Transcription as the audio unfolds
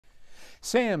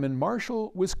Sam in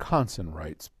Marshall, Wisconsin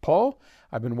writes, Paul,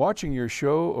 I've been watching your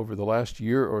show over the last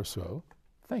year or so.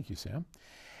 Thank you, Sam.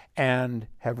 And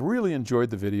have really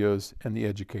enjoyed the videos and the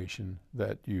education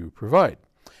that you provide.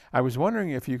 I was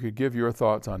wondering if you could give your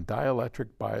thoughts on dielectric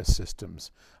bias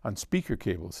systems on speaker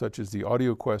cables such as the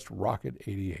AudioQuest Rocket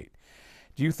 88.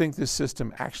 Do you think this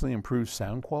system actually improves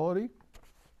sound quality?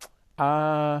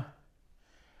 I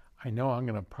know I'm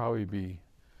going to probably be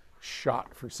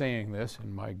shot for saying this,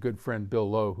 and my good friend Bill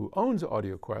Lowe, who owns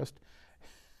AudioQuest,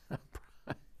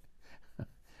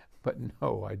 but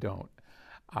no, I don't.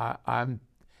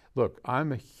 Look,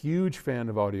 I'm a huge fan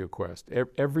of AudioQuest.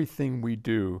 Everything we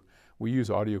do, we use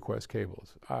AudioQuest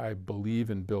cables. I believe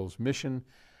in Bill's mission.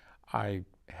 I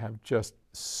have just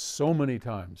so many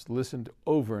times listened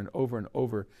over and over and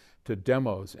over to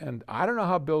demos, and I don't know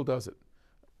how Bill does it.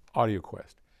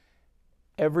 AudioQuest.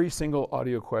 Every single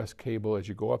AudioQuest cable as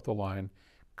you go up the line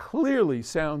clearly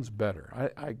sounds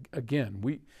better. Again,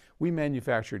 we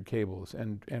manufactured cables,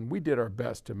 and we did our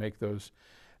best to make those,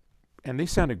 and they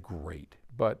sounded great,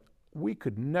 but we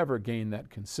could never gain that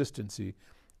consistency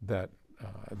that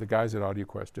the guys at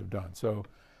AudioQuest have done. So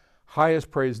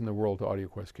highest praise in the world to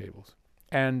AudioQuest cables.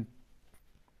 And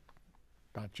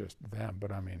not just them,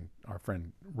 but I mean, our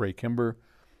friend Ray Kimber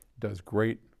does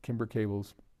great Kimber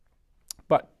cables.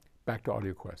 But back to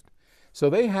AudioQuest. So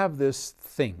they have this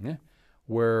thing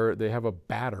where they have a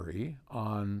battery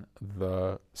on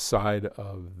the side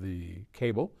of the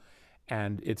cable,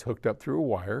 and it's hooked up through a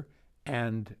wire,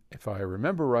 and if I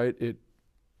remember right, it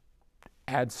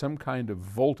adds some kind of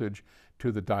voltage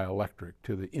to the dielectric,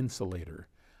 to the insulator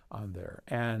on there.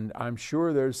 And I'm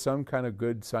sure there's some kind of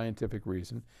good scientific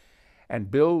reason.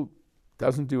 And Bill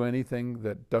doesn't do anything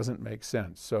that doesn't make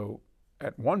sense. So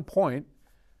at one point,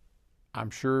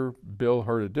 I'm sure Bill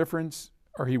heard a difference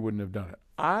or he wouldn't have done it.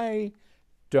 I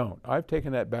don't. I've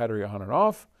taken that battery on and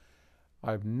off.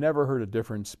 I've never heard a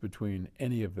difference between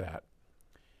any of that.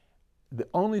 The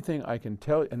only thing I can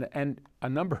tell you, and a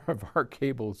number of our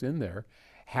cables in there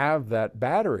have that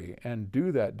battery and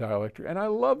do that dielectric, and I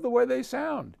love the way they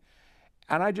sound.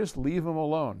 And I just leave them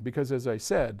alone because, as I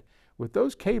said, with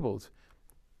those cables,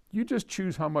 you just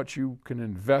choose how much you can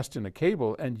invest in a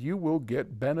cable and you will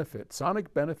get benefit,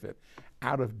 sonic benefit,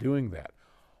 out of doing that.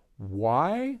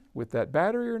 Why with that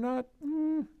battery or not?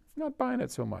 Not buying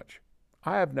it so much.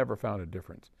 I have never found a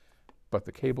difference. But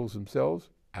the cables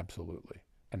themselves, absolutely.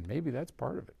 And maybe that's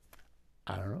part of it.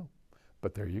 I don't know.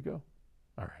 But there you go.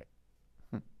 All right.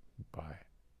 Bye.